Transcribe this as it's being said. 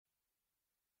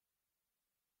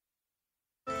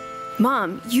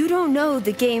Mom, you don't know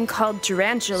the game called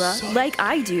Tarantula like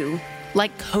I do.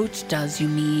 Like Coach does, you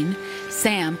mean?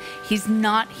 Sam, he's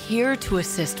not here to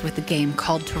assist with the game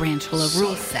called Tarantula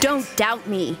rule set. Don't doubt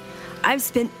me. I've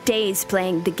spent days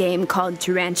playing the game called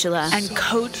Tarantula. And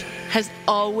Coach has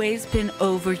always been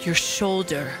over your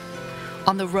shoulder.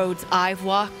 On the roads I've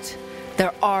walked,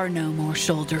 there are no more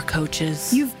shoulder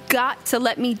coaches. You've got to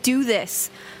let me do this.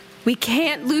 We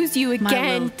can't lose you again.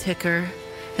 My little ticker,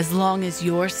 as long as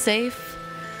you're safe,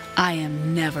 I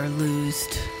am never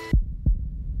loosed.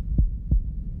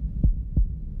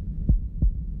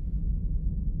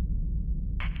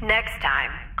 Next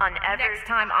time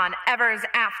on Evers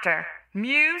After,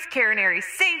 Muse Carinari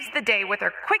saves the day with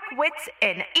her quick wits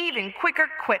and even quicker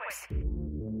quips.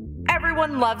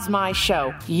 Everyone loves my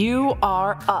show. You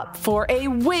are up for a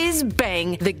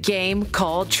whiz-bang, the game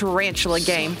called Tarantula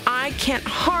Game. I can't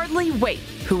hardly wait.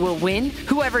 Who will win?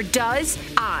 Whoever does,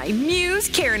 I, Muse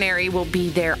Carinari, will be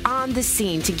there on the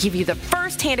scene to give you the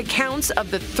first-hand accounts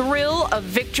of the thrill of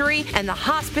victory and the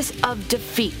hospice of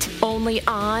defeat. Only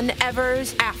on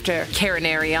Evers After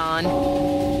Carinari on.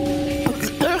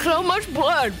 There's so much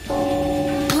blood.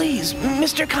 Please,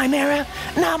 Mr. Chimera,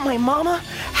 not my mama.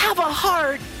 Have a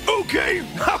heart. Okay.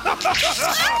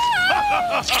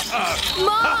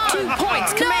 Mom! 2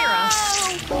 points, Chimera.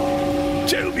 No!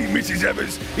 Tell me, Mrs.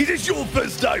 Evers, is this your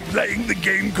first time playing the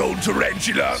game called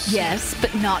Tarantula? Yes,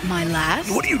 but not my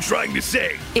last. What are you trying to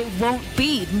say? It won't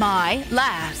be my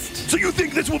last. So you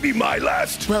think this will be my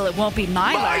last? Well, it won't be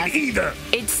my Mine last. either.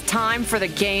 It's time for the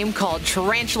game called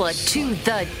Tarantula to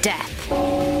the Death.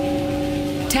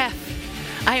 Tef,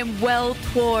 I am well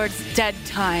towards dead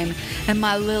time, and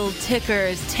my little ticker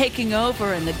is taking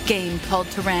over in the game called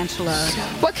Tarantula.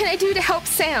 What can I do to help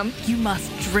Sam? You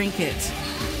must drink it.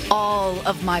 All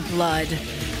of my blood.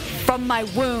 From my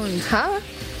wound. Huh?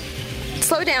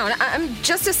 Slow down. I'm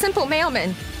just a simple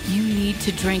mailman. You need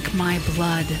to drink my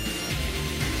blood.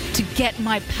 To get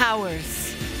my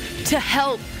powers. To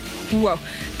help. Whoa,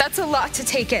 that's a lot to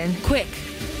take in. Quick,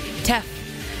 Tef,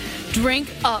 drink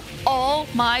up all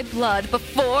my blood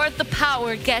before the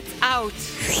power gets out.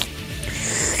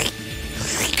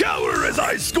 Cower as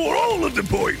I score all of the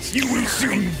points. You will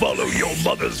soon follow your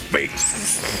mother's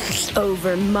face.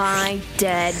 Over my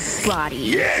dead body.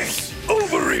 Yes,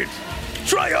 over it.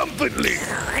 Triumphantly.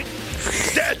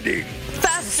 Standing.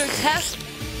 Faster, Tef.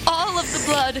 All of the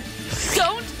blood.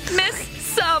 Don't miss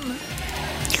some.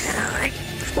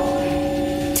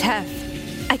 Tef,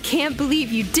 I can't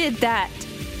believe you did that.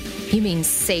 You mean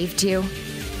saved you?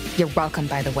 You're welcome,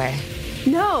 by the way.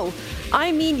 No,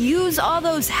 I mean use all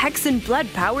those Hexen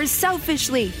blood powers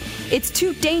selfishly. It's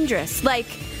too dangerous, like,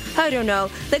 I don't know,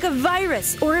 like a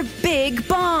virus or a big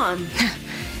bomb.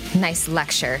 Nice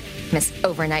lecture, Miss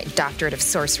Overnight Doctorate of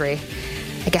Sorcery.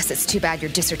 I guess it's too bad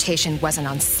your dissertation wasn't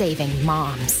on saving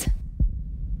moms.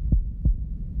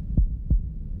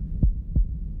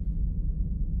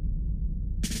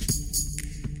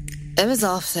 Evers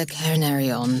After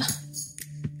Carinarion.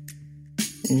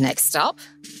 Next up,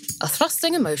 a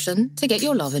thrusting emotion to get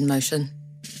your love in motion.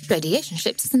 Radiation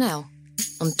Ships now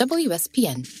on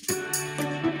WSPN.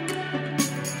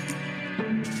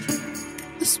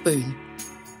 The Spoon.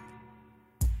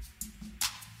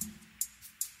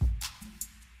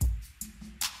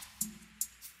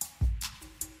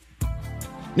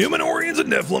 Numenorians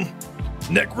and Nephilim,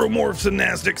 Necromorphs and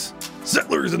Nastics,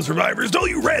 Settlers and Survivors, to all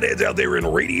you redheads out there in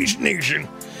Radiation Nation.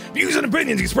 Views and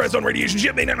opinions expressed on Radiation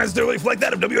Ship may not necessarily reflect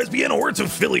that of WSPN or its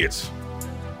affiliates.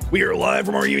 We are live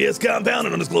from our UES compound,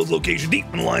 an undisclosed location deep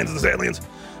in the lines of the Sadlands.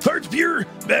 Hearts pure,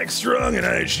 back strong, and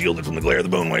eyes shielded from the glare of the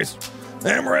bone waste.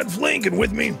 I'm Rad Flink, and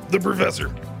with me, the Professor.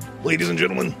 Ladies and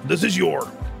gentlemen, this is your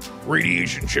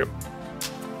Radiation Ship.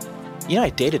 You know, I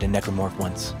dated a necromorph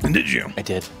once. Did you? I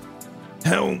did.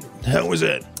 How was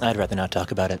that? I'd rather not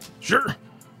talk about it. Sure.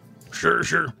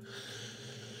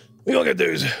 We all got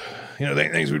those,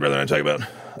 things we'd rather not talk about.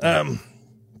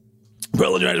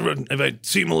 Apologize if I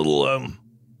seem a little,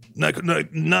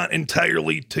 not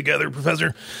entirely together,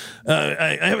 Professor.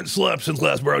 I haven't slept since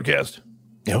last broadcast.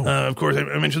 No. Of course, I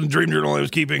mentioned the dream journal I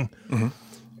was keeping.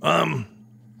 Mm-hmm.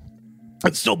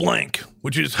 It's still blank,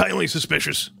 which is highly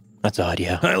suspicious. That's odd,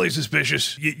 yeah. Highly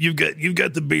suspicious. You've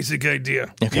got the basic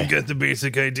idea. Okay. You've got the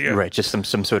basic idea. Right, just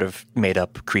some sort of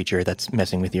made-up creature that's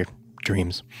messing with your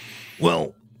dreams.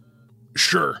 Well,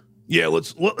 sure. Yeah,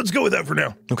 let's go with that for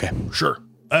now. Okay. Sure.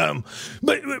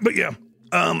 But yeah.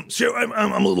 So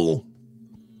I'm a little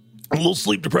I'm a little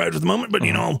sleep deprived at the moment, but,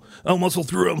 I'll muscle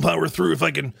through, I'll power through if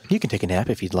I can. You can take a nap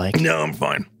if you'd like. No, I'm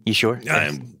fine. You sure?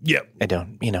 Yeah. I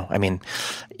don't,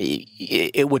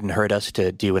 it wouldn't hurt us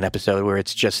to do an episode where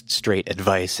it's just straight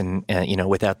advice and,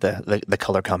 without the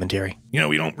color commentary.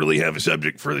 We don't really have a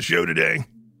subject for the show today.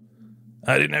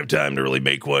 I didn't have time to really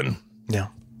make one. No.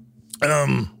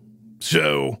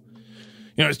 So,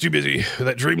 I was too busy with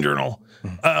that dream journal.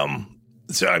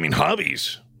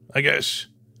 Hobbies, I guess.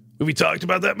 Have we talked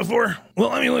about that before? Well,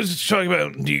 let's just talk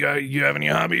about, do you have any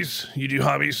hobbies? You do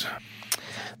hobbies?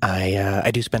 I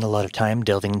do spend a lot of time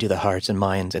delving into the hearts and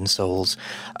minds and souls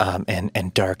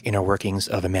and dark inner workings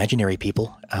of imaginary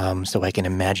people so I can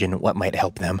imagine what might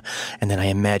help them. And then I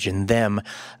imagine them,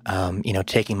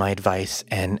 taking my advice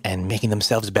and making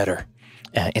themselves better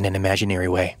in an imaginary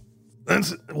way.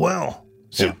 Wow.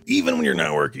 So even when you're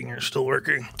not working, you're still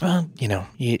working. Well,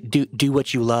 you do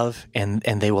what you love, and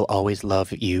they will always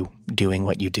love you doing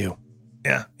what you do.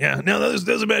 Yeah. Now, those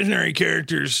imaginary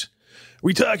characters, are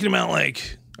we talking about,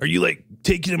 are you,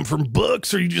 taking them from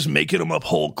books, or are you just making them up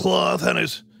whole cloth? How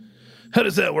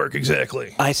does that work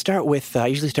exactly? I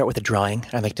usually start with a drawing.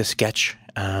 I like to sketch.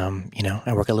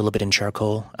 I work a little bit in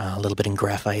charcoal, a little bit in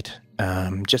graphite,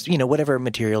 just, whatever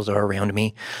materials are around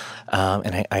me.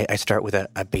 And I start with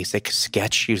a basic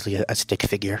sketch, usually a stick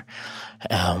figure.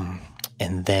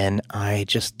 And then I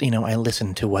just, I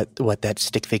listen to what that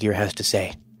stick figure has to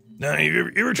say. Now,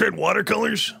 you ever tried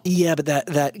watercolors? Yeah, but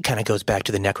that kind of goes back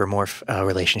to the necromorph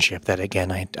relationship that,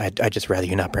 again, I'd just rather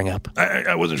you not bring up.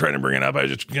 I wasn't trying to bring it up. I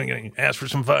was just going to ask for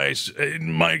some advice.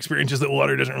 My experience is that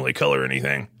water doesn't really color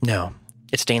anything. No,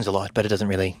 it stains a lot, but it doesn't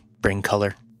really bring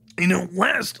color.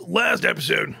 Last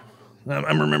episode,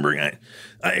 I'm remembering,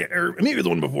 or maybe the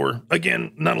one before,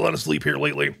 again, not a lot of sleep here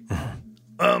lately.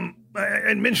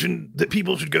 I mentioned that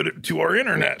people should go to our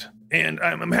internet. And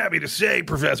I'm happy to say,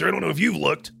 Professor, I don't know if you've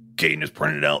looked, Caden has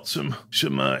printed out some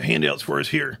handouts for us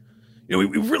here.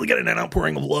 We've really got an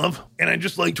outpouring of love, and I'd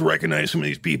just like to recognize some of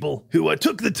these people who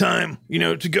took the time,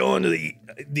 to go onto the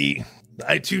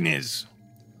iTunes.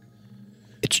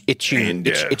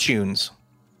 iTunes.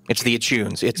 It's the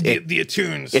iTunes. The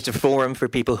iTunes. It's a forum for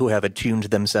people who have attuned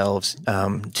themselves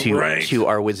to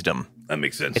our wisdom. That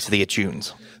makes sense. It's the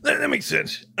iTunes. That makes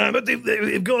sense. But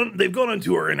they've gone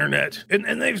onto our internet,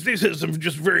 and they've said some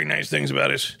just very nice things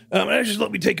about us. And just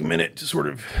let me take a minute to sort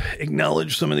of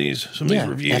acknowledge some of these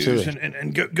reviews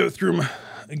and go through them.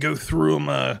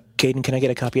 Caden, can I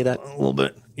get a copy of that? A little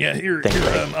bit. Yeah, here.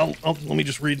 Let me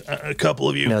just read a couple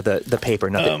of you. No, the paper,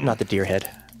 not the deer head.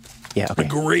 Yeah, okay.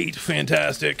 Great,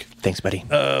 fantastic. Thanks, buddy.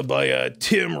 By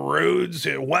Tim Rhodes.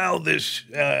 Wow, this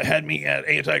had me at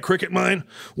Anti-Cricket Mine.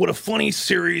 What a funny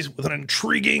series with an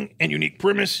intriguing and unique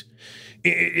premise.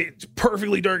 It's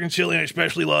perfectly dark and chilly, and I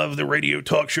especially love the radio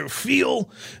talk show feel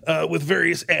with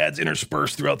various ads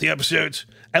interspersed throughout the episodes.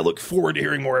 I look forward to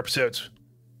hearing more episodes.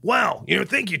 Wow,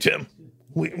 thank you, Tim.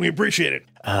 We appreciate it.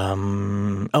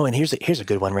 And here's a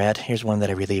good one, Rad. Here's one that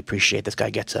I really appreciate. This guy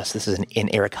gets us. This is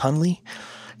in Eric Hunley.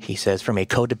 He says, from a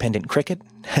codependent cricket.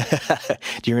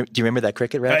 Do you remember that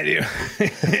cricket, Rad? I do.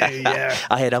 Yeah.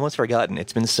 I had almost forgotten.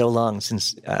 It's been so long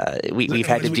since we've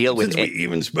had to deal with it. Since we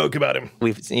even spoke about him.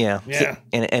 Yeah.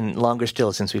 And longer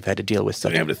still since we've had to deal with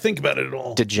such. I didn't have to think about it at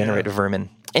all. Degenerate vermin.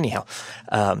 Anyhow,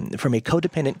 from a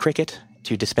codependent cricket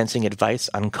to dispensing advice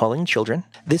on calling children,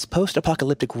 this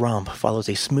post-apocalyptic romp follows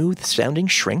a smooth-sounding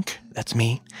shrink, that's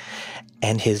me,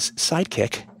 and his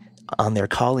sidekick on their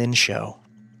call-in show.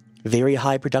 Very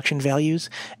high production values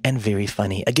and very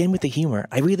funny. Again, with the humor.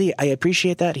 I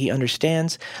appreciate that. He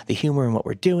understands the humor in what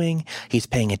we're doing. He's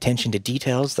paying attention to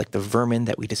details like the vermin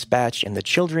that we dispatch and the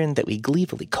children that we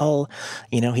gleefully call.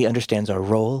 He understands our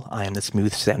role. I am the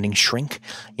smooth-sounding shrink,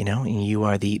 and you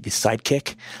are the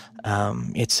sidekick.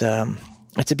 It's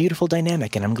a beautiful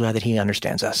dynamic, and I'm glad that he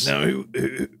understands us. Now,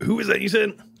 who is that you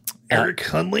said? Eric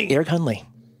Hunley? Eric Hunley.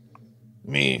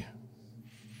 Me.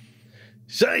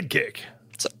 Sidekick.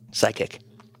 Psychic.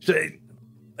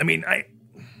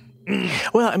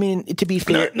 Well, to be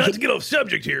fair... Not to get off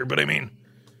subject here, but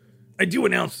I do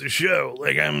announce the show.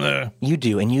 You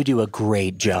do, and you do a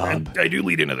great job. I do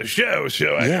lead into the show,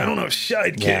 so I don't know if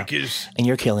sidekick is... And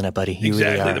you're killing it, buddy. You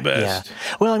exactly really are. The best.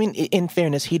 Yeah. Well, in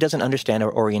fairness, he doesn't understand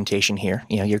our orientation here.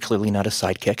 You're clearly not a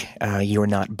sidekick. You are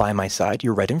not by my side.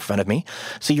 You're right in front of me.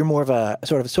 So you're more of a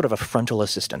sort of a frontal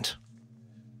assistant.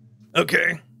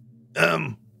 Okay.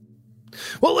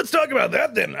 Well, let's talk about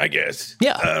that then, I guess.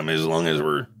 Yeah. As long as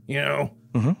we're,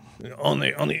 on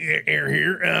the air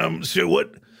here. So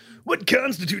what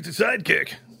constitutes a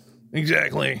sidekick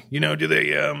exactly? Do they,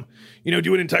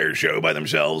 do an entire show by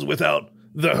themselves without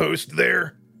the host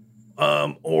there?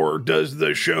 Or does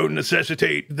the show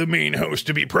necessitate the main host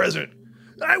to be present?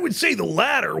 I would say the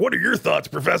latter. What are your thoughts,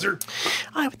 Professor?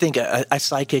 I would think a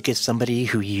sidekick is somebody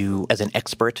who you, as an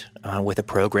expert with a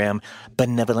program,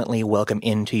 benevolently welcome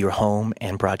into your home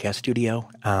and broadcast studio.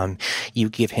 You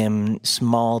give him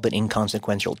small but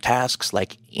inconsequential tasks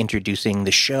like introducing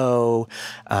the show.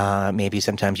 Maybe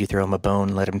sometimes you throw him a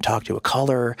bone, let him talk to a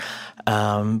caller.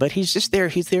 But he's just there.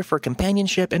 He's there for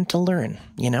companionship and to learn,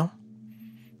 you know?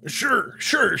 Sure,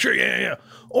 yeah.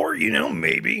 Or,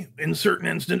 maybe in certain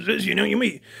instances, you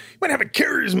might have a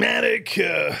charismatic,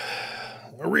 a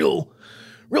real,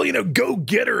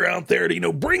 go-getter out there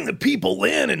to, bring the people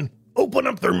in and open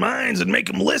up their minds and make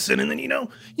them listen. And then,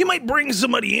 you might bring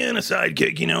somebody in, a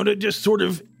sidekick, to just sort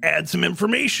of add some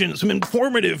information, some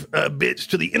informative bits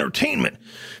to the entertainment.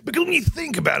 Because when you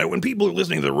think about it, when people are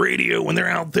listening to the radio, when they're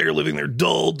out there living their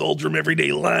dull, doldrum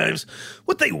everyday lives,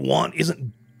 what they want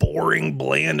isn't boring,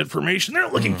 bland information. They're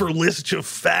not looking for lists of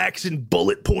facts and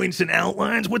bullet points and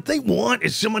outlines. What they want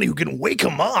is somebody who can wake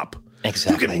them up.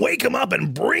 Exactly. Who can wake them up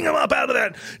and bring them up out of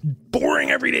that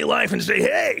boring everyday life and say,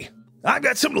 hey, I've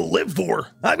got something to live for.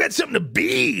 I've got something to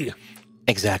be.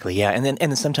 Exactly, yeah. And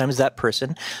then sometimes that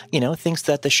person, thinks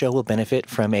that the show will benefit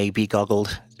from a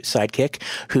begoggled sidekick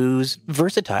who's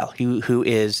versatile, who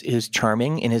is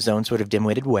charming in his own sort of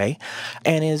dim-witted way,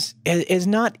 and is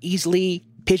not easily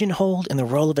pigeonholed in the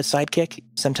role of a sidekick.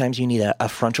 Sometimes you need a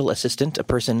frontal assistant, a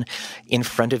person in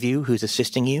front of you who's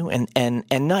assisting you, and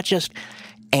not just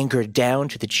anchored down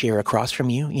to the chair across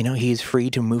from you. He's free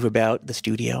to move about the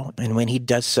studio, and when he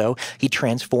does so, he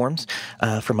transforms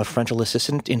from a frontal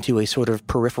assistant into a sort of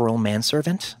peripheral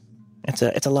manservant. It's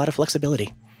a lot of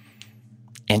flexibility,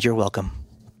 and you're welcome.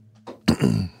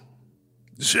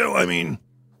 So,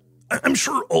 I'm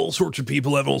sure all sorts of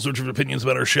people have all sorts of opinions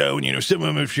about our show, and some of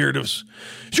them have shared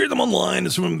them online,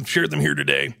 and some of them have shared them here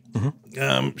today.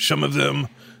 Mm-hmm. Some of the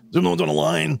ones on the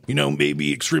line, may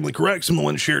be extremely correct. Some of the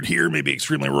ones shared here may be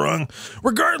extremely wrong.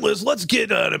 Regardless, let's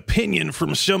get an opinion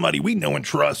from somebody we know and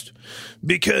trust,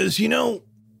 because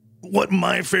what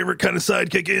my favorite kind of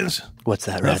sidekick is? What's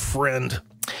that, Rad? A friend.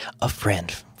 A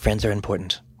friend. Friends are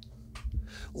important.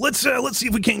 Let's see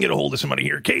if we can get a hold of somebody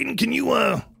here. Caden, can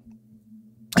you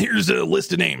here's a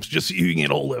list of names, just so you can get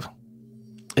a hold of.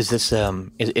 Is this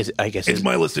I guess it's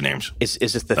my list of names. Is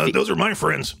this the those are my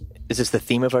friends. Is this the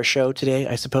theme of our show today,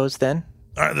 I suppose, then?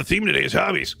 The theme today is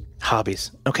hobbies.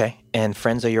 Hobbies. Okay. And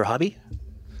friends are your hobby?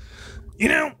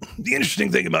 The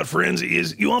interesting thing about friends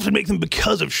is you often make them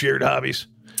because of shared hobbies.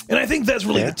 And I think that's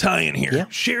really the tie-in here. Yeah.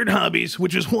 Shared hobbies,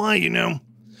 which is why,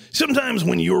 sometimes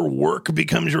when your work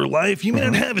becomes your life, you may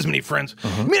not have as many friends.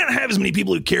 You may not have as many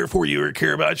people who care for you or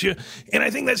care about you. And I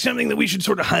think that's something that we should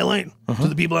sort of highlight to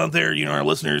the people out there, our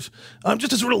listeners,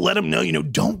 just to sort of let them know,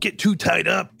 don't get too tied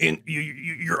up in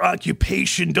your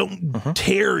occupation. Don't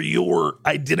tear your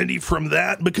identity from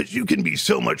that, because you can be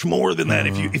so much more than that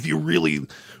if you really,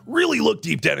 really look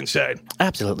deep down inside.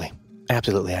 Absolutely.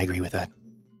 Absolutely. I agree with that.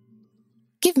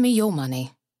 Give me your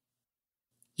money.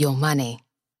 Your money.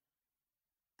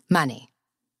 Money.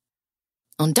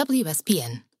 On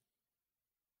WSPN.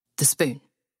 The Spoon.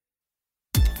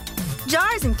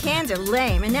 Jars and cans are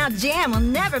lame, and now jam will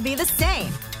never be the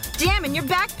same. Jam in your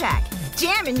backpack.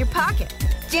 Jam in your pocket.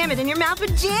 Jam it in your mouth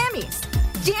with Jammies.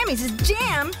 Jammies is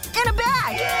jam in a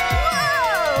bag.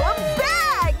 Whoa, a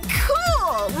bag.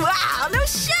 Cool. Wow, no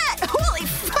shit. Holy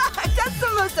fuck, that's the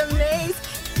most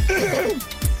amazing.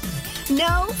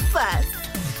 No fuss.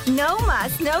 No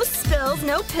muss, no spills,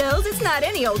 no pills. It's not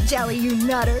any old jelly, you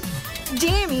nutter.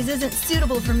 Jammies isn't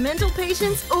suitable for mental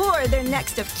patients or their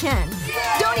next of kin.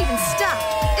 Don't even stop.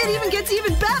 It even gets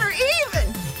even better,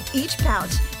 even. Each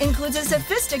pouch includes a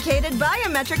sophisticated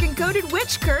biometric encoded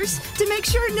witch curse to make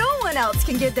sure no one else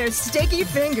can get their sticky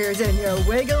fingers in your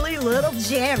wiggly little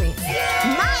jammies.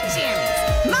 My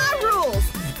jammies, my rules.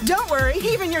 Don't worry,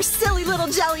 even your silly little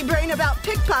jelly brain about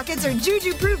pickpockets or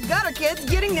juju-proof gutter kids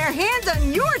getting their hands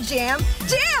on your jam.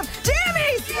 Jam!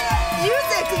 Jammies!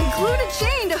 Use an included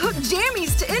chain to hook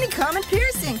jammies to any common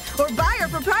piercing, or buy our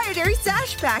proprietary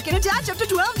sash pack and attach up to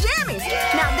 12 jammies.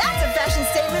 Now that's a fashion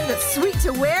statement that's sweet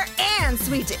to wear and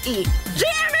sweet to eat.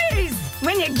 Jammies!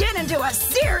 When you get into a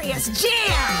serious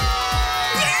jam!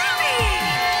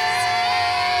 Jammies!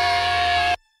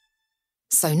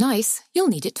 So nice, you'll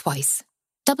need it twice.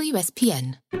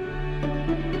 WSPN.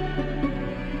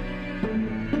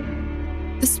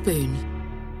 The Spoon.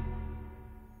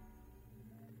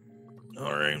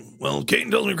 All right. Well,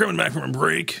 Caden tells me we're coming back from a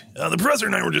break. The professor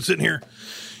and I were just sitting here,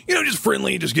 just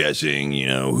friendly, just guessing,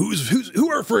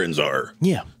 who our friends are.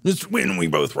 Yeah. Just when we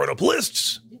both wrote up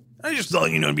lists. I just thought,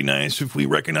 it'd be nice if we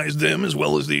recognized them as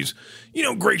well as these,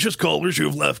 gracious callers who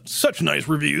have left such nice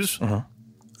reviews.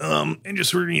 And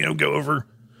just sort of, go over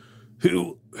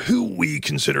who we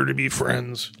consider to be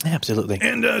friends. Absolutely.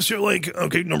 And so,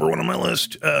 okay, number one on my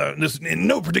list, this in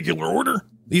no particular order.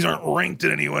 These aren't ranked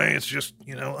in any way. It's just,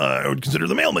 I would consider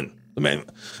the Mailman. The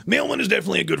Mailman is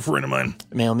definitely a good friend of mine.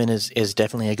 Mailman is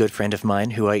definitely a good friend of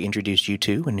mine who I introduced you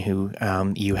to and who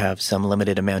you have some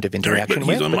limited amount of interaction but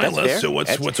with. He's on my list, fair. so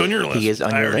what's on your list? He is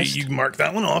on your list. You mark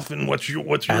that one off, and what's your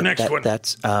next one?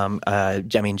 That's,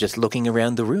 just looking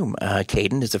around the room,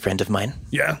 Caden is a friend of mine.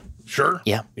 Yeah, sure.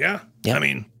 Yeah. I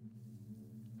mean,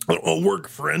 a work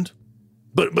friend,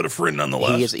 but a friend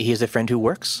nonetheless. He is a friend who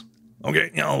works.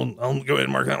 Okay, yeah, I'll go ahead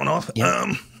and mark that one off.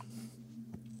 Yeah.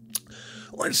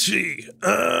 Let's see.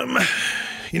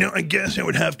 I guess I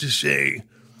would have to say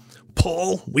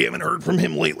Paul. We haven't heard from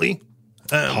him lately.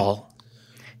 Paul.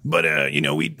 But,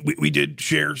 we did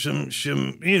share some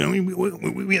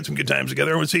we had some good times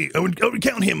together. I would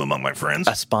count him among my friends.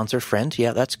 A sponsor friend.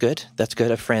 Yeah, that's good. That's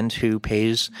good. A friend who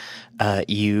pays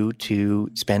you to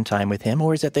spend time with him,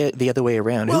 or is that the other way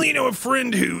around? Well, a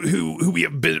friend who we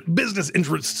have business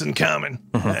interests in common.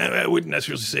 I wouldn't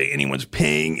necessarily say anyone's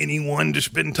paying anyone to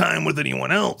spend time with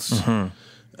anyone else.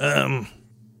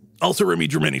 Also, Remy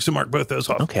Germani, so mark both those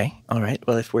off. Okay, all right.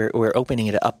 Well, if we're opening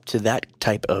it up to that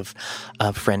type of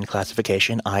friend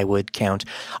classification, I would count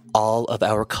all of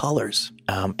our callers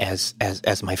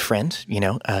as my friend.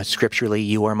 Scripturally,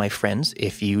 you are my friends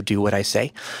if you do what I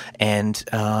say, and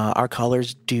our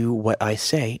callers do what I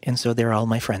say, and so they're all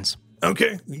my friends.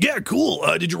 Okay, yeah, cool.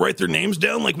 Did you write their names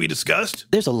down like we discussed?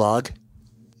 There's a log.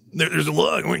 There's a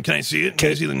log. Wait, can I see it?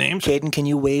 Can I see the names? Caden, can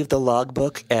you wave the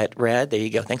logbook at Rad? There you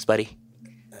go. Thanks, buddy.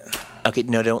 Okay,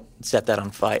 no, don't set that on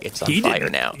fire. It's on fire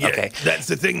now. Yeah, okay. That's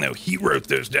the thing, though. He wrote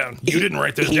those down. You didn't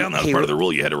write those down. That was part of the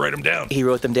rule. You had to write them down. He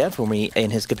wrote them down for me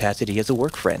in his capacity as a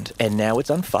work friend, and now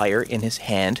it's on fire in his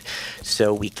hand,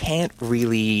 so we can't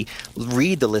really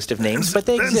read the list of names, but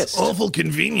they exist. That's awful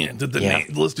convenient that the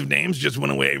list of names just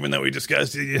went away, even though we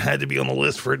discussed it had to be on the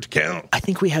list for it to count. I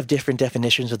think we have different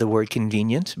definitions of the word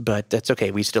convenient, but that's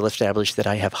okay. We still established that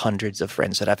I have hundreds of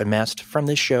friends that I've amassed from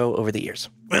this show over the years.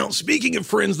 Well, speaking of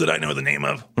friends that I know the name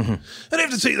of, I'd have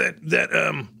to say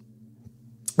that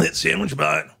Sandwich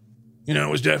Bot,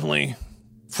 was definitely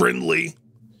friendly,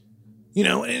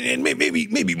 and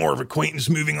maybe more of acquaintance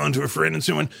moving on to a friend and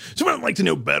someone I'd like to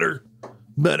know better.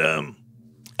 But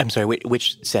I'm sorry,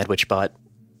 which Sandwich Bot?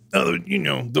 Oh,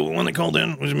 the one that called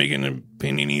in was making the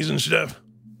paninis and stuff.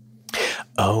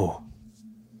 Oh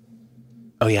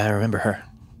yeah, I remember her.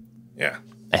 Yeah,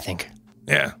 I think.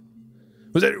 Yeah.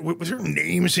 Was her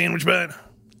name Sandwich Bot?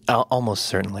 Almost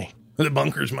certainly. The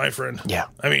bunker's my friend. Yeah.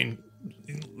 I mean,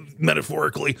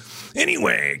 metaphorically.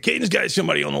 Anyway, Caden's got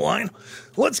somebody on the line.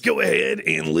 Let's go ahead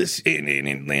and listen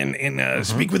and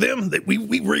speak with them. That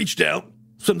we reached out.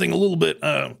 Something a little bit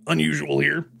unusual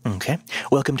here. Okay.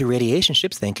 Welcome to Radiation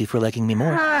Ships. Thank you for liking me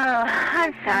more. Oh,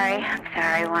 I'm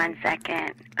sorry. 1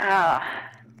 second. Oh.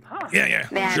 Yeah.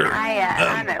 Man, sure.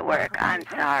 I'm at work. I'm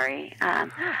sorry.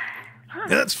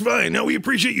 That's fine. No, we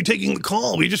appreciate you taking the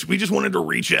call. We just wanted to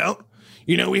reach out.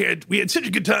 We had such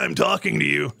a good time talking to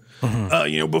you.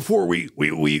 Before we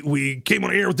came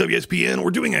on air with WSPN.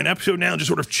 We're doing an episode now, just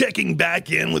sort of checking back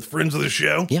in with friends of the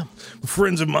show. Yeah,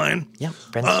 friends of mine. Yeah,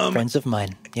 friends of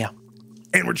mine. Yeah,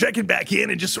 and we're checking back in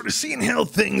and just sort of seeing how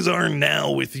things are now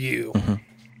with you.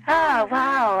 Oh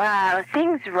wow,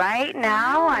 things right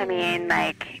now. I mean,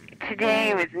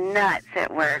 today was nuts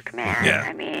at work, man. Yeah.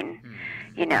 I mean.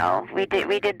 We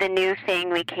did the new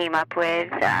thing we came up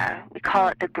with. We call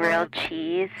it the grilled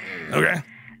cheese. Okay.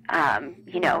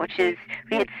 Which is,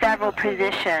 we had several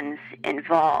positions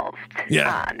involved.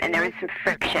 Yeah. And there was some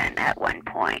friction at one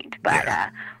point. But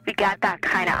we got that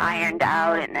kind of ironed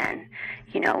out, and then,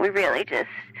 we really just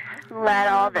let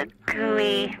all the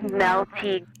gooey,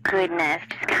 melty goodness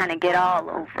just kind of get all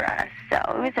over us. So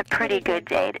it was a pretty good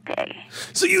day today.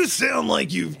 So you sound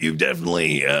like you've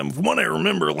definitely, from what I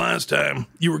remember last time,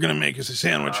 you were going to make us a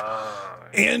sandwich.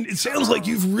 And it sounds like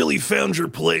you've really found your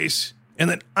place and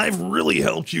that I've really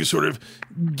helped you sort of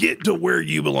get to where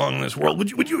you belong in this world.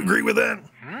 Would you agree with that?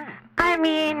 I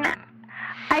mean,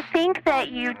 I think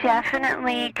that you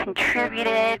definitely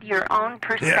contributed your own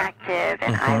perspective,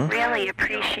 and I really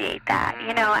appreciate that.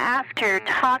 After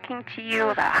talking to you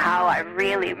about how I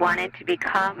really wanted to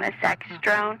become a sex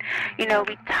drone, we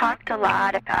talked a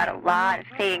lot about a lot of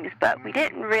things, but we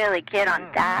didn't really get on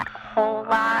that whole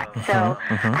lot. So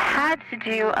I had to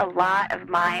do a lot of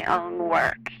my own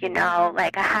work,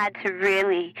 I had to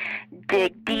really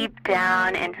dig deep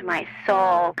down into my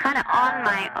soul, kind of on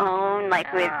my own,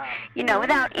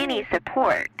 without without any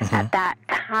support at that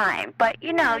time. But,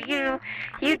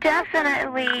 you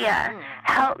definitely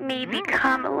helped me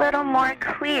become a little more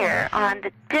clear on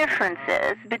the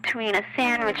differences between a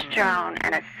sandwich drone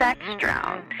and a sex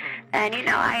drone. And,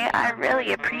 I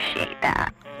really appreciate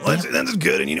that. Well, that's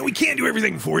good. And, we can't do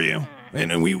everything for you.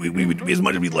 And we would, as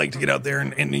much as we'd like to get out there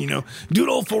and do it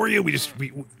all for you,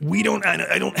 we don't.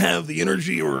 I don't have the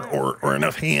energy or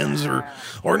enough hands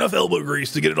or enough elbow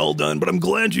grease to get it all done. But I'm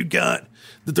glad you got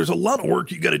that. There's a lot of work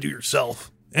you got to do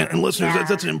yourself. And listeners,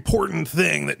 that's an important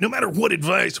thing. That no matter what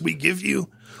advice we give you,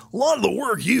 a lot of the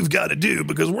work you've got to do,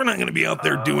 because we're not going to be out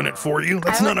there doing it for you.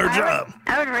 That's not our job.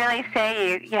 I would really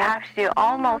say you have to do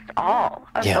almost all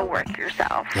of the work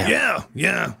yourself.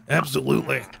 Yeah,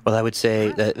 absolutely. Well, I would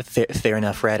say that fair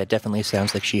enough, Rad. It definitely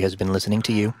sounds like she has been listening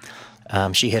to you.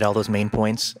 She hit all those main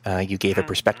points. You gave a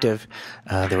perspective.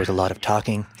 There was a lot of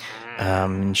talking.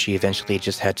 She eventually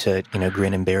just had to,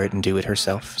 grin and bear it and do it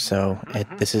herself. So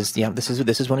this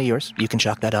is one of yours. You can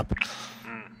chalk that up.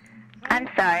 I'm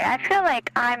sorry. I feel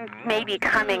like I'm maybe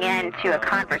coming into a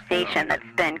conversation that's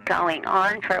been going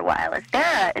on for a while. Is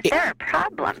there a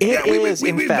problem? We've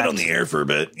been on the air for a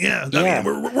bit. Yeah. I mean,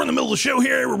 we're in the middle of the show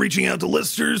here. We're reaching out to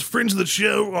listeners, friends of the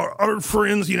show, our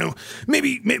friends.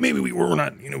 Maybe we're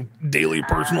not daily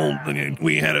personal.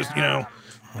 We had us.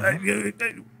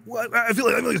 I feel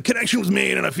like a connection was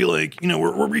made, and I feel like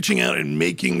we're reaching out and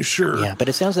making sure. Yeah, but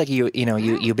it sounds like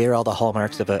you bear all the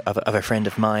hallmarks of a friend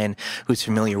of mine who's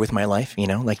familiar with my life.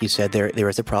 Like you said, there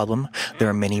is a problem. There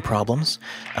are many problems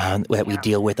that we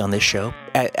deal with on this show.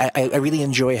 I really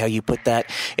enjoy how you put that.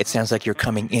 It sounds like you're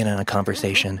coming in on a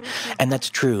conversation, and that's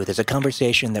true. There's a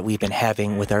conversation that we've been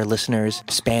having with our listeners,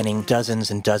 spanning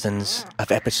dozens and dozens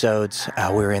of episodes,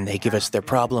 wherein they give us their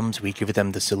problems, we give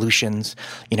them the solutions.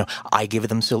 I give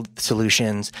them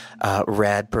solutions.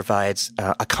 Rad provides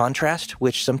a contrast,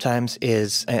 which sometimes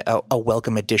is a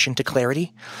welcome addition to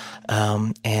clarity,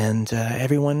 and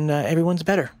everyone's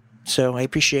better. So I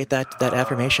appreciate that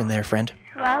affirmation there, friend.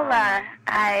 Well,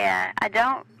 I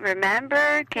don't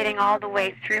remember getting all the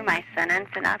way through my sentence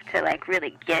enough to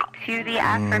really get to the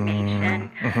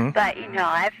affirmation. But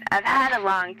I've had a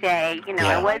long day.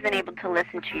 I wasn't able to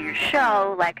listen to your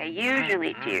show like I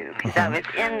usually do because I was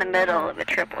in the middle of a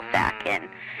triple stack, and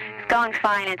it's going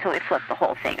fine until we flip the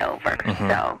whole thing over.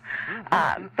 So,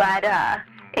 but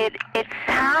it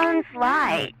sounds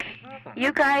like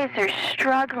you guys are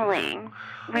struggling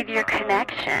with your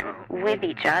connection with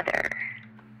each other.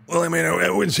 Well, I mean, I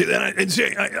wouldn't say that. I'd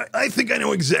say I think I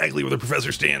know exactly where the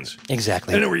professor stands.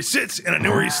 Exactly. I know where he sits, and I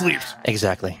know where he sleeps.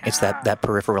 Exactly. It's that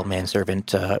peripheral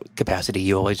manservant capacity.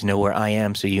 You always know where I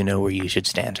am, so you know where you should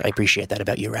stand. I appreciate that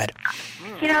about you, Rad.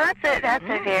 That's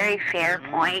a very fair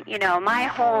point. My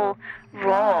whole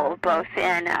role, both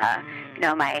in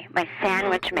my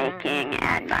sandwich making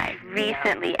and my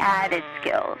recently added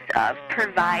skills of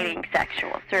providing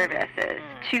sexual services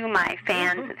to my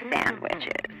fans of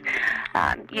sandwiches.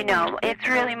 It's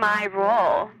really my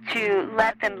role to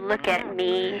let them look at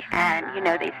me and,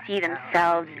 they see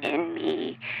themselves in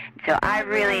me. So I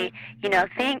really,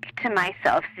 think to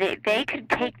myself that they could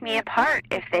take me apart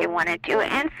if they want to do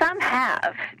it. And some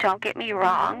have, don't get me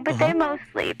wrong, but they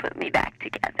mostly put me back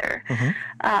together.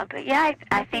 But yeah,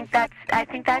 I think that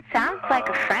sounds like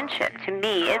a friendship to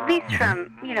me, at least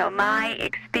from, my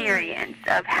experience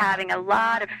of having a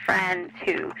lot of friends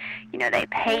who, they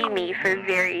pay me for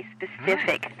very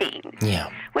specific things,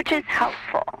 which is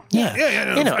helpful.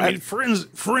 Yeah. Friends,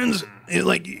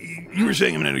 like you were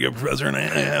saying a minute ago, Professor, and I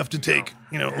have to take,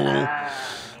 a little...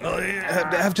 I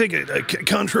have to take a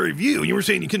contrary view. You were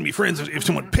saying you couldn't be friends if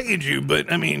someone paid you,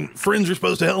 but I mean, friends are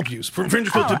supposed to help you. Friends are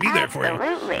supposed to be there for you.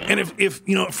 And if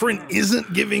a friend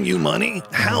isn't giving you money,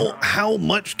 how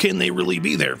much can they really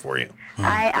be there for you?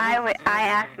 I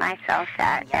ask myself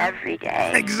that every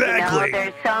day. Exactly.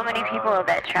 There's so many people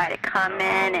that try to come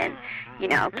in and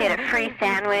get a free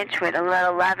sandwich with a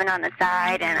little leaven on the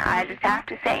side, and I just have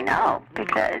to say no,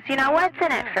 because, what's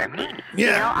in it for me?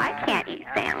 Yeah. I can't eat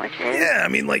sandwiches. Yeah, I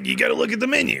mean, you got to look at the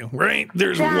menu, right?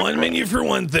 There's one menu for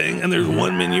one thing, and there's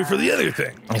one menu for the other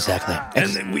thing. Exactly.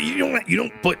 And you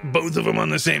don't put both of them on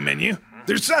the same menu.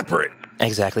 They're separate.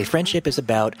 Exactly. Friendship is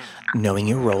about knowing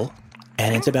your role,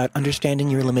 and it's about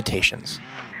understanding your limitations.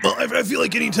 Well, I feel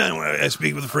like anytime I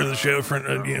speak with a friend of the show,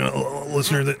 a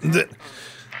listener, that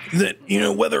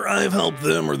whether I've helped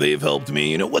them or they've helped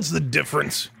me, what's the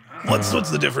difference? What's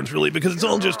the difference, really? Because it's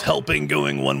all just helping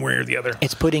going one way or the other.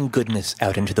 It's putting goodness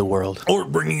out into the world. Or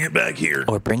bringing it back here.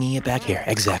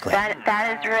 Exactly.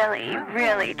 That is really,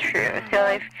 really true.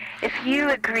 So if you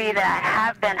agree that I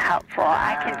have been helpful,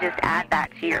 I can just add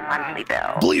that to your monthly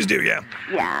bill. Please do, yeah.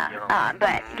 Yeah,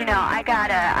 but,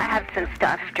 I have some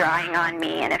stuff drying on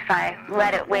me, and if I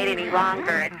let it wait any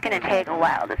longer, it's going to take a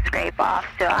while to scrape off,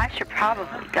 so I should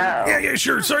probably go. Yeah,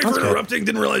 sure. Sorry for interrupting.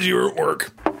 Didn't realize you were at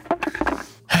work.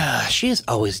 She is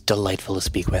always delightful to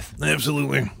speak with.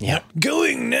 Absolutely. Yeah.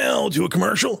 Going now to a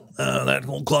commercial. That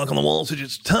old clock on the wall says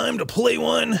it's time to play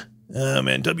one.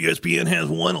 And WSPN has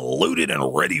one loaded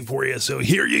and ready for you, so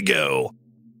here you go.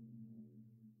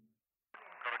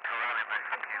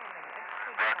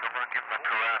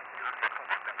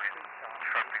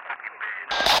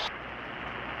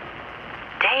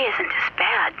 Day isn't as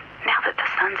bad now that the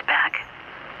sun's back.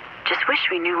 Just wish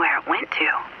we knew where it went to.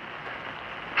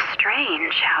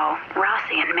 Strange how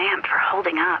Rossi and Mamp are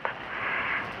holding up.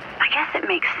 I guess it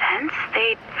makes sense.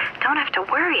 They don't have to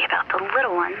worry about the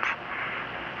little ones.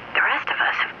 The rest of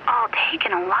us have all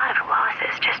taken a lot of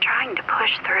losses just trying to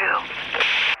push through.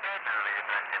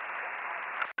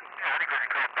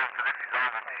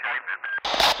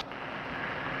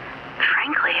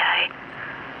 Frankly, I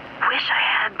wish I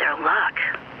had their luck.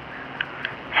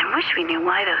 And wish we knew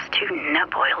why those two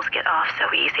nutboils get off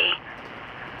so easy.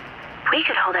 We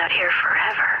could hold out here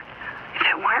forever if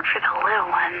it weren't for the little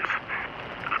ones.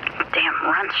 Damn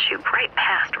runs shoot right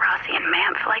past Rossi and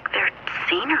Mamp like they're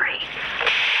scenery.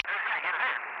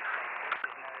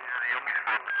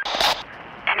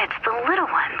 And it's the little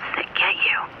ones that get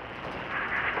you.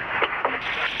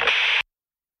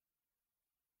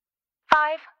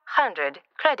 500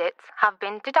 credits have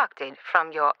been deducted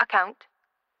from your account.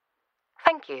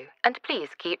 Thank you, and please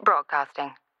keep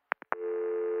broadcasting.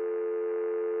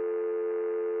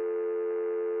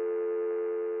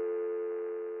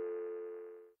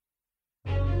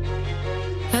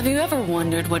 Have you ever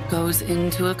wondered what goes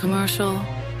into a commercial?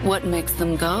 What makes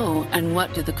them go, and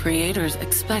what do the creators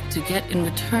expect to get in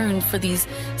return for these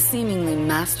seemingly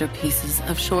masterpieces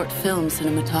of short film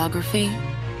cinematography?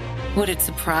 Would it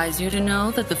surprise you to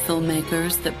know that the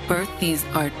filmmakers that birth these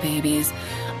art babies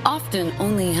often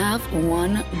only have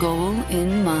one goal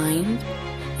in mind?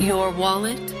 Your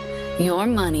wallet, your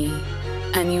money,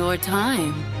 and your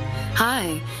time.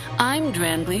 Hi, I'm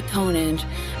Dranbly Tonage,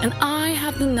 and I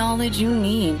have the knowledge you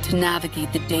need to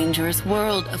navigate the dangerous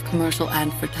world of commercial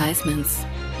advertisements.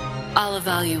 I'll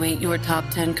evaluate your top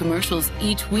 10 commercials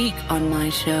each week on my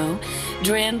show,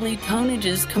 Dranbly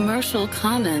Tonage's Commercial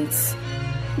Comments.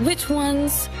 Which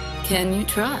ones can you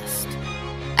trust?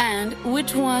 And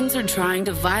which ones are trying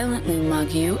to violently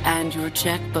mug you and your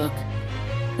checkbook?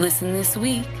 Listen this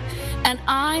week, and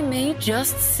I may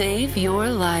just save your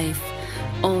life.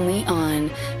 Only on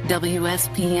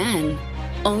WSPN,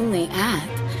 only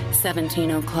at 17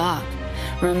 o'clock.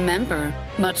 Remember,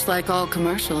 much like all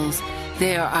commercials,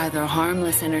 they are either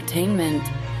harmless entertainment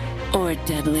or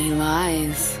deadly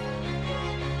lies.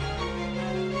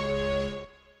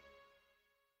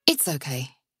 It's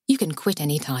okay. You can quit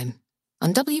anytime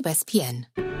on WSPN.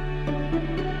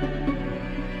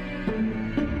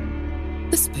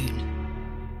 The Spoon.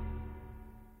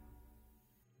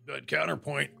 Good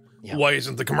counterpoint. Yeah. Why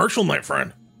isn't the commercial, my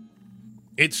friend?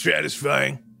 It's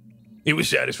satisfying. It was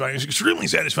satisfying. It was an extremely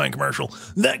satisfying commercial.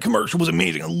 That commercial was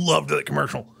amazing. I loved that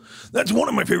commercial. That's one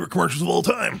of my favorite commercials of all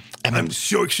time. I'm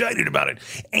so excited about it.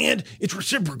 And it's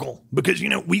reciprocal because,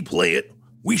 we play it,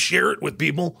 we share it with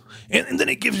people, and then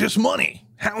it gives us money.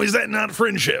 How is that not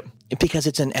friendship? Because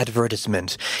it's an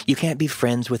advertisement. You can't be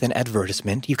friends with an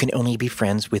advertisement. You can only be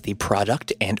friends with the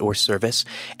product and or service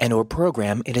and or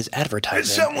program it is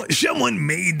advertising. Someone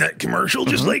made that commercial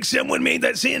just like someone made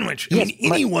that sandwich. Yes,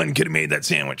 anyone could have made that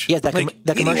sandwich. Yes, that commercial.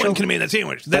 Anyone could have made that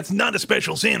sandwich. That's not a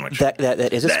special sandwich. That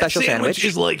is a special sandwich. That sandwich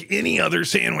is like any other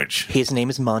sandwich. His name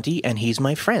is Monty, and he's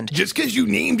my friend. Just because you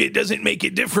named it doesn't make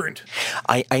it different.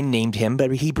 I named him,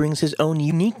 but he brings his own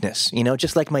uniqueness,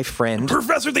 just like my friend.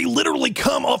 Professor, they literally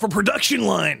come off a production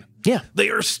line. Yeah. They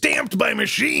are stamped by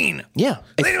machine. Yeah.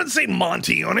 They don't say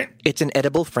Monty on it. It's an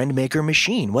edible friend maker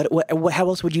machine. How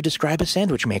else would you describe a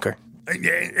sandwich maker?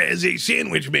 As a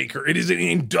sandwich maker, it is an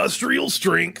industrial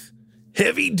strength,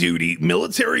 heavy duty,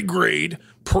 military grade,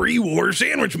 pre-war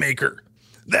sandwich maker.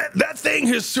 That thing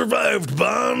has survived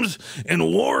bombs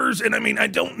and wars, and I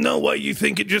don't know why you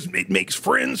think it makes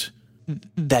friends.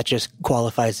 That just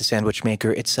qualifies the sandwich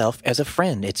maker itself as a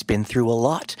friend. It's been through a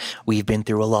lot. We've been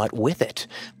through a lot with it.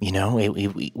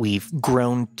 We've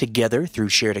grown together through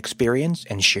shared experience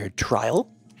and shared trial.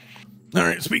 All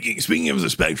right, speaking of the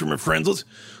spectrum of friends,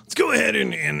 let's go ahead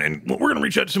and we're going to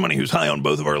reach out to somebody who's high on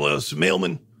both of our lists,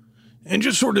 Mailman, and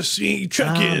just sort of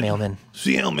check in. Mailman.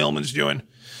 See how Mailman's doing.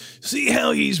 See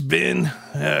how he's been.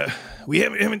 We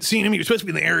haven't seen him. He was supposed to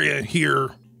be in the area here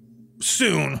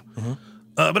soon,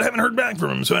 but I haven't heard back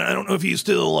from him, so I don't know if he's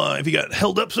still, if he got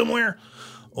held up somewhere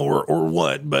or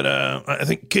what, but I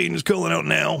think Caden's calling out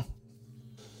now.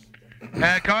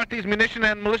 Carthy's Munition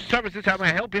and Militia Services, how may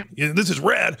I help you? Yeah, this is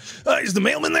Rad. Is the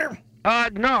Mailman there?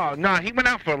 No, he went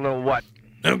out for a little what?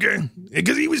 Okay,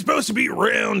 because he was supposed to be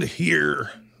around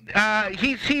here.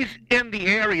 He's in the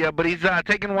area, but he's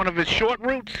taking one of his short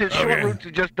routes. His short routes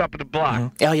are just up the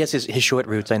block. Oh, yes, his short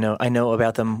routes. I know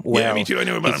about them well. Yeah, me too. I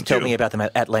know about them, too. He's told me about them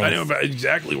at length. I know about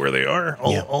exactly where they are.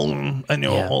 I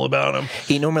know all about them.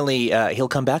 He normally, he'll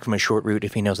come back from a short route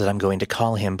if he knows that I'm going to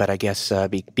call him, but I guess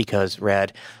because,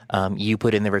 Rad, you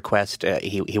put in the request,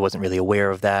 he wasn't really aware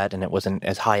of that, and it wasn't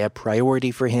as high a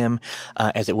priority for him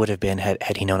as it would have been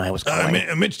had he known I was calling.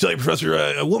 I meant to tell you, Professor,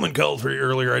 a woman called for you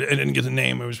earlier. I didn't get the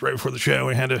name. It was right before the show.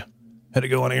 I had to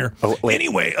go on air.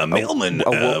 Anyway, a Mailman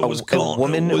was called. A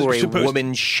woman or a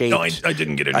woman-shaped No, I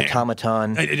didn't get a name.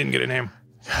 Automaton. I didn't get a name.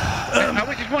 I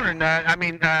was just wondering.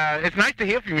 It's nice to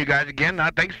hear from you guys again.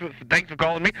 Thanks for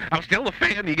calling me. I'm still a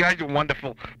fan. You guys are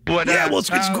wonderful. But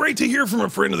it's great to hear from a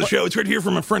friend of the show. It's great to hear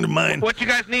from a friend of mine. What you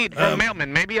guys need from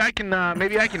Mailman? Maybe I can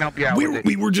help you out with it.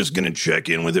 We were just going to check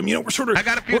in with him. You know, we're sort of. I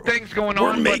got a few things going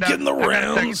on. We're making the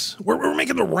rounds. We're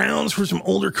making the rounds for some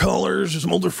older callers,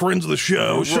 some older friends of the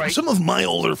show. Right. Some of my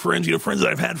older friends, friends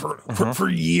that I've had for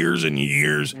years and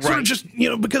years. Right. Sort of just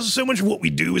because so much of what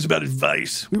we do is about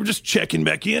advice. We were just checking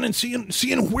back in and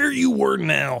seeing where you were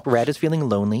now. Rad is feeling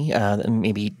lonely,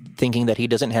 maybe thinking that he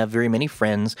doesn't have very many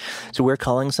friends. So we're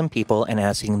calling some people and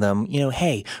asking them,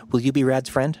 hey, will you be Rad's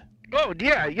friend? Oh,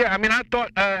 yeah. I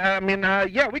thought,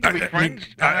 we can be friends.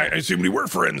 I assumed we were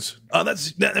friends.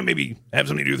 That maybe have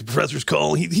something to do with the professor's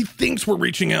call. He thinks we're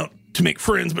reaching out to make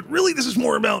friends, but really this is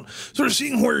more about sort of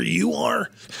seeing where you are.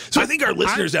 So I think our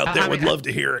listeners out there would love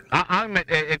to hear it. I'm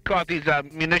at Carthy's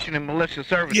Munition and Militia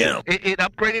Services. Yeah. It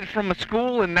upgraded from a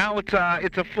school, and now it's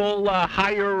a full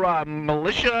higher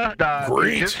militia.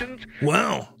 Great. Musicians.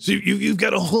 Wow. So you've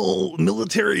got a whole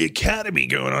military academy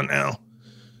going on now.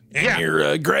 And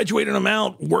you're graduating them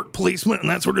out, work placement, and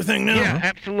that sort of thing now? Yeah,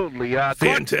 absolutely.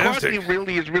 Fantastic. Carthy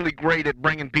really is really great at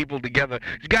bringing people together.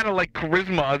 He's got a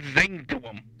charisma, a zing to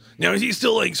him. Now, is he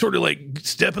still sort of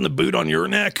stepping the boot on your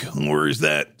neck, or is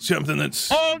that something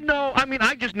that's... Oh, no,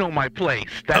 I just know my place.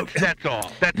 That's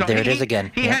all. There it is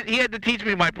again. He had to teach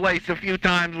me my place a few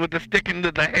times with the stick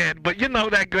into the head, but you know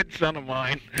that good son of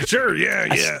mine. Sure,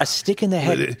 yeah. A stick in the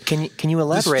head. Can you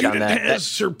elaborate on that? The student has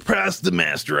surpassed the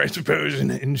master, I suppose,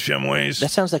 in some ways. That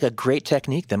sounds like a great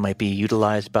technique that might be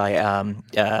utilized by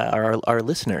our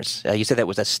listeners. You said that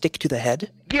was a stick to the head?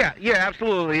 Yeah,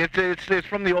 absolutely. It's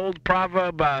from the old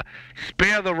proverb,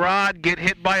 spare the rod, get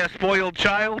hit by a spoiled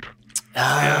child.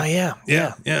 Yeah.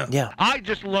 I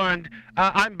just learned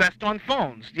I'm best on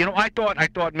phones. I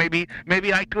thought maybe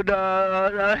I could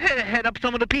head up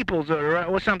some of the peoples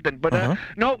or something. But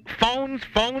no,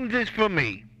 phones is for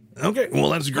me. Okay,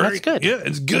 well that's great. That's good. Yeah,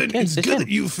 it's good. It's good that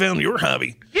you found your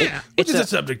hobby. Yeah, which is the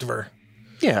subject of our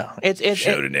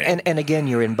show today. And again,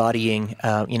 you're embodying,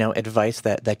 advice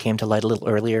that came to light a little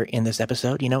earlier in this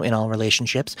episode. In all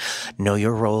relationships, know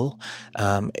your role,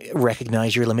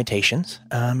 recognize your limitations,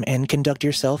 and conduct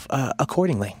yourself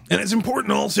accordingly. And it's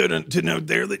important also to note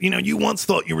there that you once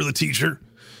thought you were the teacher.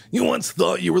 You once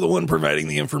thought you were the one providing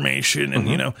the information, and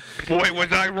Boy,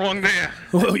 was I wrong there.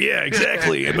 Well, yeah,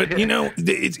 exactly. But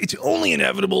it's only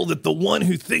inevitable that the one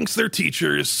who thinks their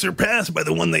teacher is surpassed by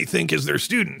the one they think is their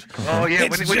student. Oh yeah,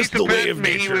 it's when just he the way of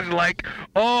me, nature. he was like,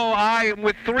 "Oh, I am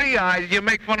with 3 eyes. You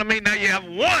make fun of me. Now you have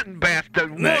one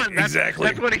bastard. One." Exactly.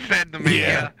 That's what he said to me.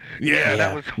 Yeah.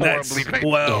 That was horribly painful.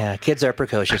 Wow. Yeah, kids are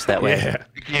precocious that way.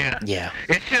 Yeah.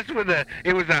 It's just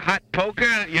it was a hot poker,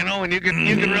 and you can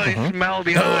really smell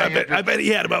the eye. I bet he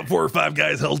had about 4 or 5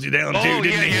 guys held you down too,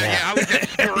 didn't he? Yeah. I was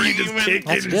just screaming. You just kicked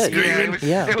That's and good. screaming.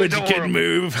 Yeah. But you couldn't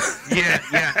move. Yeah.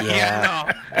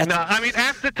 No.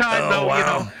 After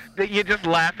time, you just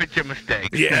laugh at your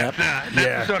mistakes. Yeah. That's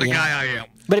the sort of guy I am.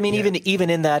 But I mean, even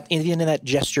in that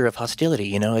gesture of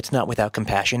hostility, it's not without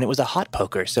compassion. It was a hot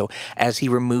poker. So as he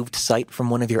removed sight from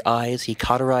one of your eyes, he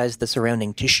cauterized the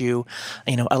surrounding tissue,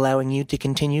 allowing you to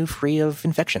continue free of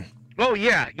infection. Oh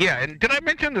yeah. And did I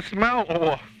mention the smell?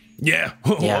 Oh. Yeah.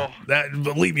 That,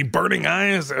 believe me, burning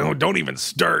eyes. Oh, don't even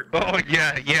start. Oh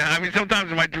yeah.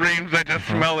 Sometimes in my dreams I just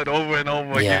smell it over and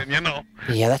over again.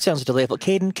 Yeah, that sounds delightful.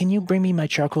 Caden, can you bring me my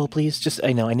charcoal, please?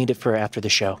 I need it for after the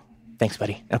show. Thanks,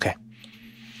 buddy. Okay.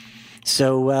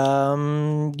 So,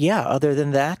 other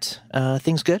than that,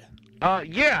 things good?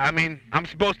 Yeah, I mean, I'm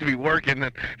supposed to be working,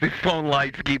 and the phone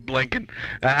lights keep blinking.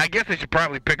 I guess I should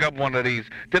probably pick up one of these.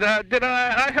 Did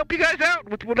I help you guys out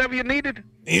with whatever you needed?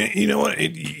 You know what?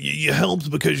 You helped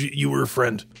because you were a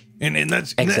friend. And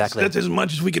that's exactly that's as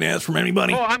much as we can ask from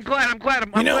anybody. Oh, I'm glad. I'm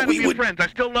glad we're friends. I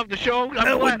still love the show.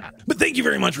 I'm glad. But thank you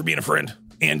very much for being a friend.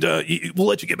 And we'll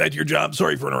let you get back to your job.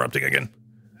 Sorry for interrupting again.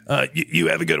 You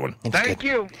have a good one. Thank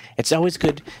you. It's always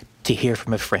good to hear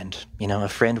from a friend. You know, a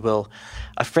friend will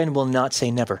not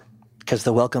say never, because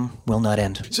the welcome will not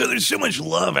end. So there's so much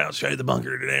love outside the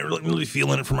bunker today. We're really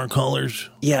feeling it from our callers.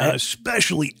 Yeah.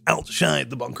 Especially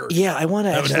outside the bunker. Yeah, I want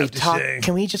to actually talk.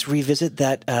 Can we just revisit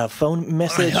that phone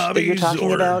message that you're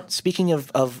talking about? Speaking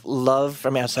of love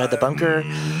from outside the bunker.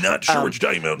 Not sure what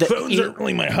you're talking about. Phones aren't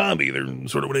really my hobby. They're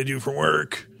sort of what I do for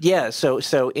work. Yeah, so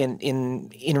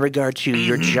in regard to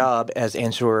your job as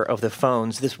answerer of the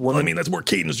phones, this woman... Well, I mean, that's more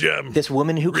Caden's job. This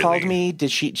woman who called me,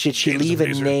 did she leave a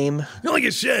name? No, like I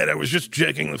said, I was just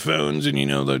checking the phones and,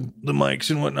 the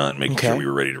mics and whatnot, making sure we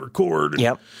were ready to record.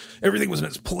 And everything was in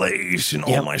its place, and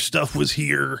all my stuff was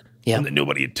here, and that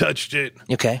nobody had touched it.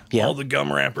 Okay, yeah. All the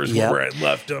gum wrappers were where I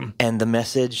left them. And the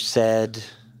message said...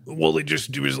 Well, it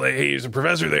was like, hey, is the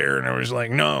professor there? And I was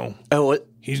like, no. Oh,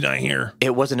 he's not here.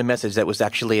 It wasn't a message. That was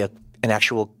actually an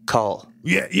actual call.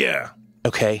 Yeah.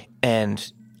 Okay,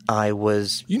 and I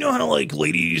was... You know how, like,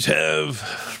 ladies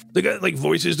have... They got, like,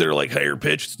 voices that are, like, higher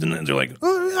pitched, and then they're like,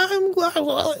 kind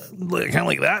of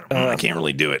like that. I can't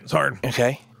really do it. It's hard.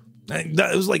 Okay.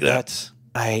 It was like that.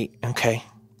 Okay.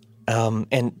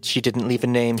 And she didn't leave a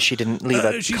name. She didn't leave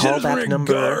a she callback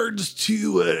number. In regards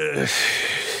to...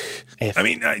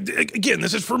 again,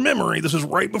 this is for memory. This is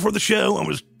right before the show.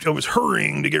 I was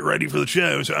hurrying to get ready for the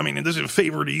show. So, this is a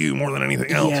favor to you more than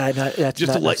anything else. Yeah, that's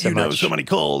just to let you know somebody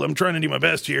called. I'm trying to do my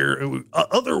best here.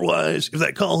 Otherwise, if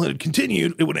that call had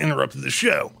continued, it would have interrupted the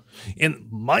show. And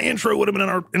my intro would have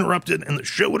been interrupted, and the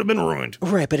show would have been ruined.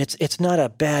 Right, but it's not a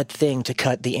bad thing to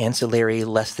cut the ancillary,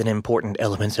 less than important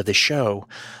elements of the show,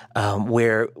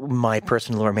 where my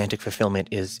personal romantic fulfillment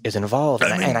is involved.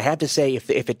 And I have to say, if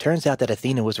it turns out that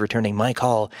Athena was returning my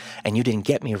call and you didn't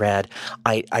get me, Rad,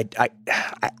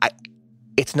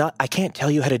 it's not, I can't tell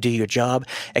you how to do your job,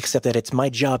 except that it's my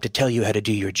job to tell you how to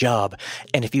do your job.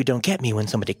 And if you don't get me when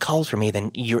somebody calls for me,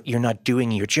 then you're not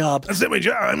doing your job. That's not my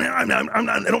job. I don't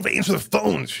have to answer the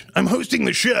phones. I'm hosting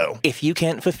the show. If you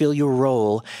can't fulfill your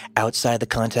role outside the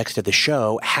context of the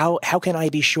show, how can I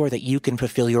be sure that you can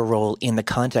fulfill your role in the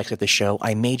context of the show?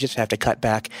 I may just have to cut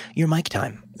back your mic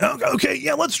time. Okay,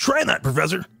 yeah, let's try that,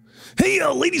 Professor. Hey,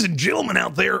 ladies and gentlemen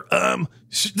out there,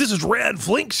 this is Rad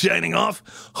Flink signing off.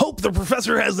 Hope the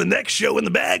professor has the next show in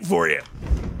the bag for you.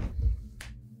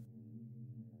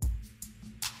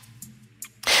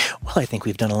 Well, I think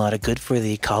we've done a lot of good for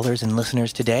the callers and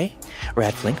listeners today.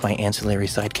 Rad Flink, my ancillary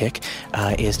sidekick,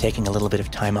 is taking a little bit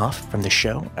of time off from the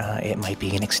show. It might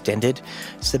be an extended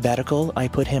sabbatical I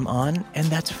put him on, and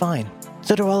that's fine.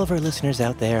 So to all of our listeners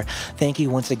out there, thank you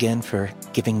once again for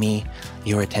giving me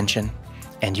your attention.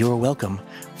 And you are welcome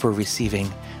for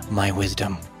receiving my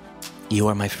wisdom. You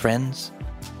are my friends,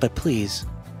 but please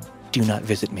do not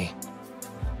visit me.